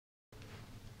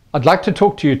I'd like to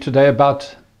talk to you today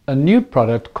about a new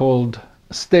product called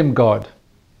StemGard.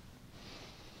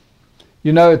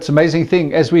 You know, it's an amazing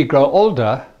thing. As we grow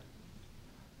older,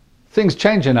 things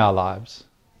change in our lives.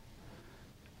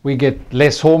 We get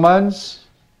less hormones,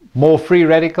 more free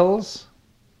radicals,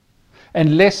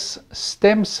 and less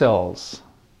stem cells.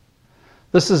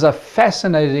 This is a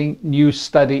fascinating new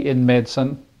study in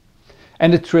medicine,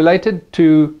 and it's related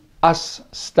to us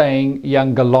staying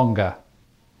younger longer.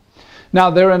 Now,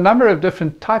 there are a number of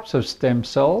different types of stem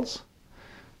cells.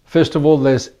 First of all,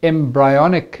 there's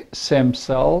embryonic stem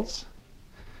cells,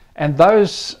 and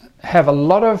those have a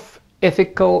lot of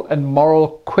ethical and moral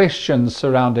questions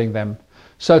surrounding them,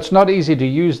 so it's not easy to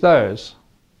use those.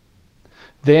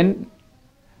 Then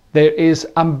there is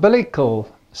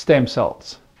umbilical stem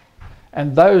cells,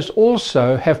 and those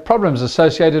also have problems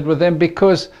associated with them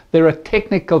because there are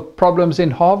technical problems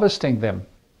in harvesting them.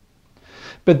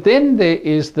 But then there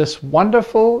is this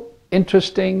wonderful,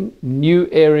 interesting new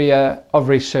area of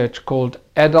research called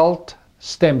adult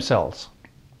stem cells.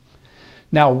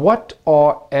 Now, what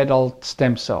are adult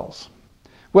stem cells?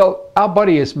 Well, our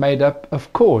body is made up,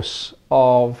 of course,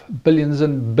 of billions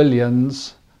and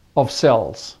billions of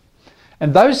cells.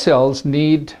 And those cells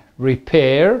need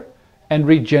repair and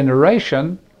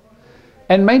regeneration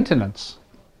and maintenance.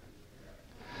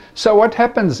 So what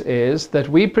happens is that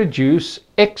we produce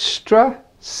extra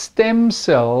stem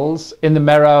cells in the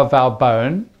marrow of our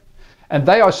bone, and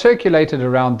they are circulated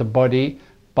around the body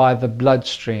by the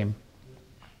bloodstream.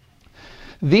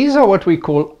 These are what we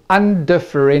call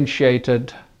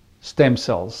undifferentiated stem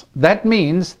cells. That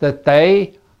means that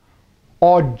they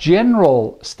are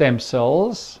general stem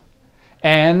cells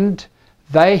and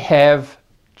they have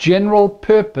general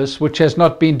purpose which has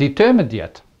not been determined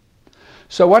yet.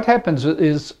 So what happens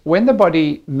is when the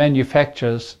body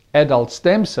manufactures adult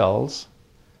stem cells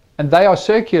and they are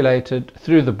circulated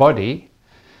through the body,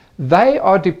 they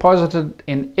are deposited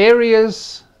in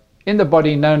areas in the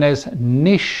body known as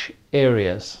niche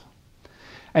areas.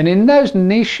 And in those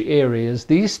niche areas,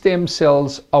 these stem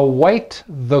cells await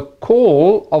the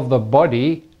call of the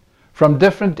body from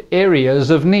different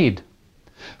areas of need.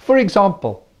 For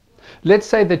example, let's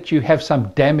say that you have some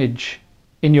damage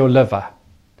in your liver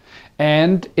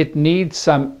and it needs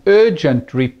some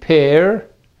urgent repair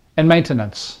and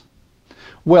maintenance.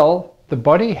 Well, the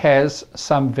body has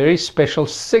some very special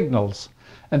signals,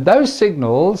 and those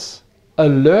signals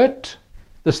alert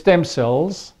the stem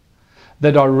cells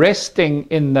that are resting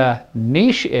in the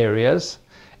niche areas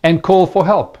and call for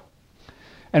help.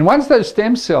 And once those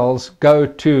stem cells go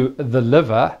to the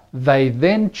liver, they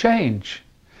then change.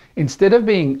 Instead of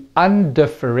being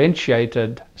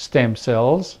undifferentiated stem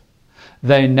cells,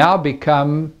 they now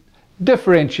become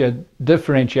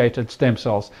differentiated stem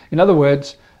cells. In other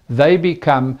words, they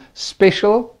become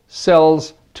special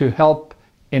cells to help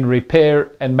in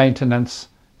repair and maintenance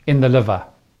in the liver.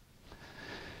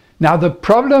 Now, the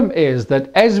problem is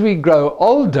that as we grow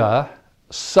older,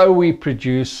 so we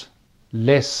produce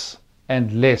less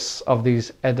and less of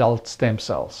these adult stem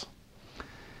cells.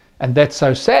 And that's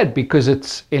so sad because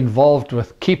it's involved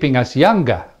with keeping us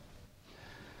younger.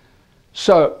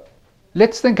 So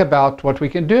let's think about what we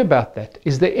can do about that.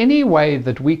 Is there any way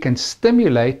that we can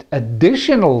stimulate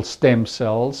additional stem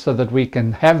cells so that we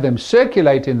can have them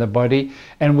circulate in the body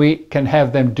and we can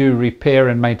have them do repair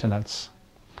and maintenance?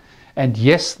 And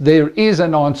yes, there is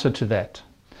an answer to that.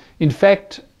 In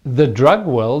fact, the drug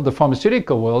world, the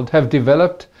pharmaceutical world, have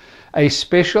developed a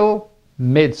special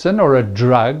medicine or a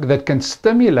drug that can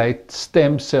stimulate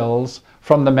stem cells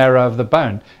from the marrow of the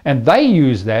bone. And they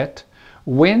use that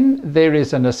when there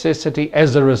is a necessity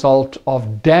as a result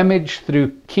of damage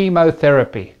through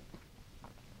chemotherapy.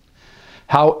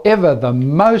 However, the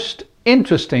most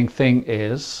interesting thing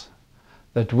is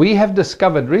that we have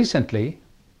discovered recently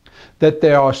that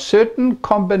there are certain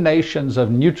combinations of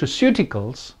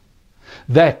nutraceuticals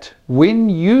that, when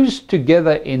used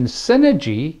together in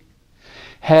synergy,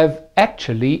 have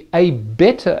actually a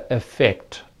better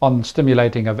effect on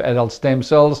stimulating of adult stem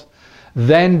cells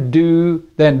than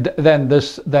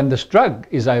this drug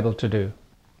is able to do.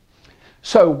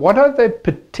 So what are the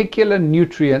particular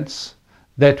nutrients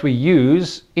that we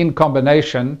use in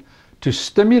combination to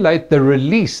stimulate the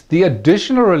release, the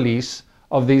additional release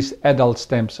of these adult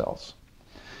stem cells?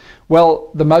 Well,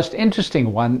 the most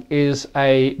interesting one is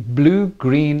a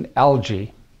blue-green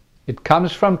algae. It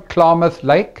comes from Klamath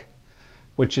Lake,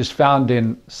 which is found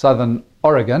in southern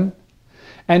Oregon.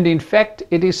 And in fact,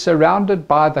 it is surrounded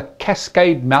by the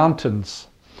Cascade Mountains.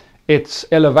 Its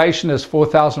elevation is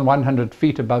 4,100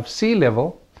 feet above sea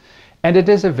level, and it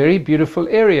is a very beautiful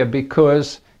area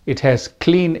because it has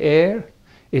clean air,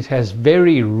 it has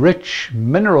very rich,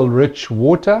 mineral-rich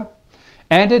water,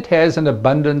 and it has an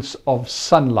abundance of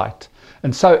sunlight.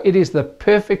 And so it is the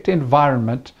perfect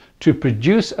environment to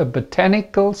produce a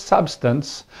botanical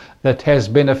substance that has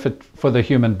benefit for the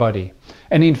human body.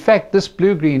 And in fact, this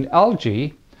blue-green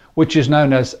algae, which is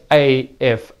known as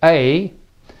AFA,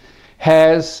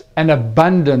 has an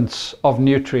abundance of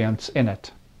nutrients in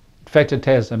it. In fact, it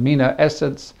has amino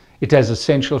acids, it has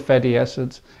essential fatty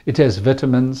acids, it has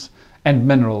vitamins and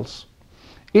minerals.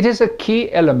 It is a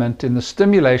key element in the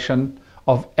stimulation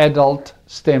of adult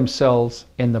stem cells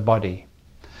in the body.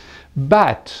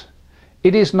 But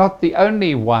it is not the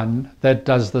only one that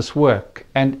does this work.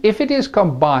 And if it is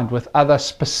combined with other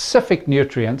specific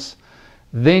nutrients,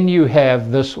 then you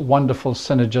have this wonderful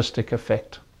synergistic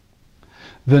effect.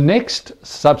 The next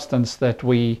substance that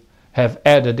we have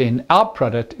added in our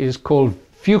product is called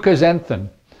fucoxanthin.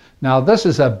 Now this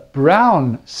is a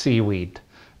brown seaweed.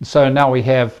 So now we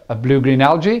have a blue-green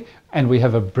algae and we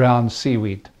have a brown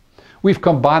seaweed. We've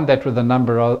combined that with a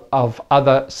number of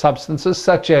other substances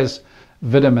such as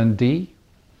vitamin D.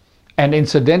 And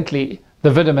incidentally, the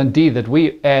vitamin D that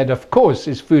we add, of course,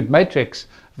 is FoodMatrix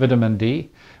vitamin D,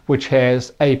 which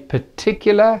has a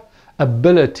particular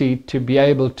ability to be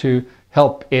able to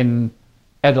help in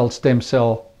adult stem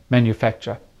cell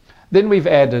manufacture. Then we've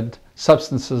added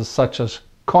substances such as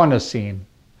carnosine,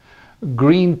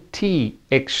 green tea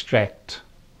extract,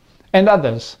 and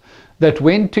others that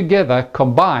when together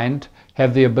combined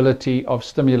have the ability of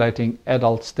stimulating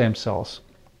adult stem cells.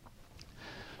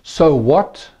 So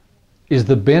what is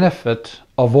the benefit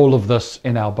of all of this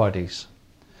in our bodies?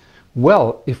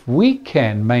 Well, if we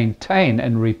can maintain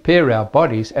and repair our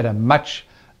bodies at a much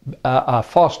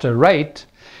faster rate,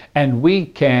 and we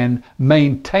can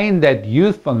maintain that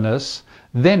youthfulness,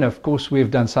 then of course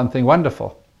we've done something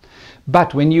wonderful.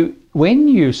 But when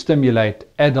you stimulate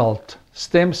adult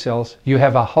stem cells, you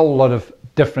have a whole lot of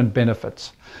different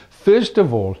benefits. First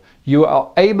of all, you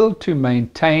are able to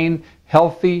maintain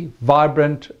healthy,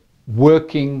 vibrant,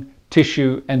 working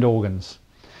tissue and organs.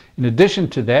 In addition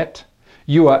to that,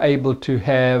 you are able to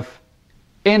have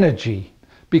energy,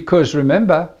 because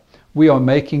remember, we are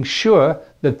making sure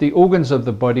that the organs of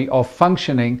the body are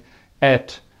functioning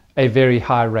at a very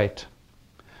high rate.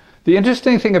 The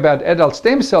interesting thing about adult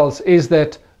stem cells is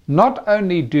that not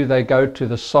only do they go to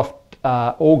the soft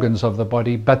organs of the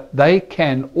body, but they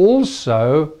can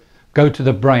also go to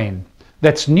the brain.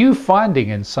 That's new finding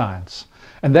in science.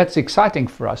 And that's exciting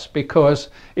for us, because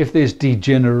if there's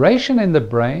degeneration in the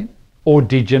brain, or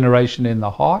degeneration in the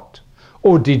heart,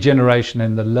 or degeneration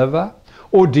in the liver,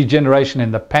 or degeneration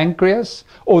in the pancreas,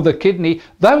 or the kidney,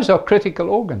 those are critical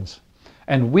organs.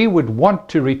 And we would want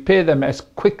to repair them as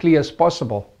quickly as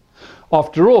possible.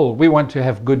 After all, we want to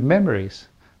have good memories.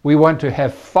 We want to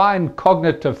have fine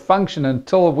cognitive function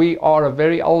until we are a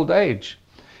very old age.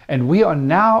 And we are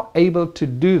now able to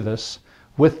do this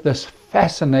with this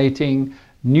fascinating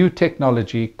new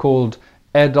technology called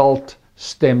adult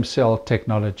stem cell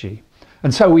technology.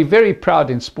 And so we're very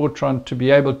proud in Sportron to be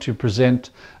able to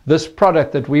present this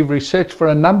product that we've researched for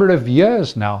a number of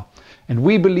years now. And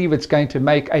we believe it's going to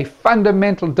make a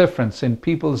fundamental difference in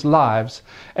people's lives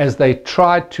as they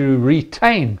try to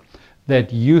retain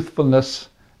that youthfulness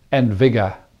and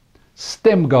vigor.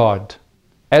 StemGard,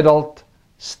 adult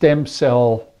stem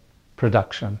cell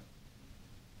production.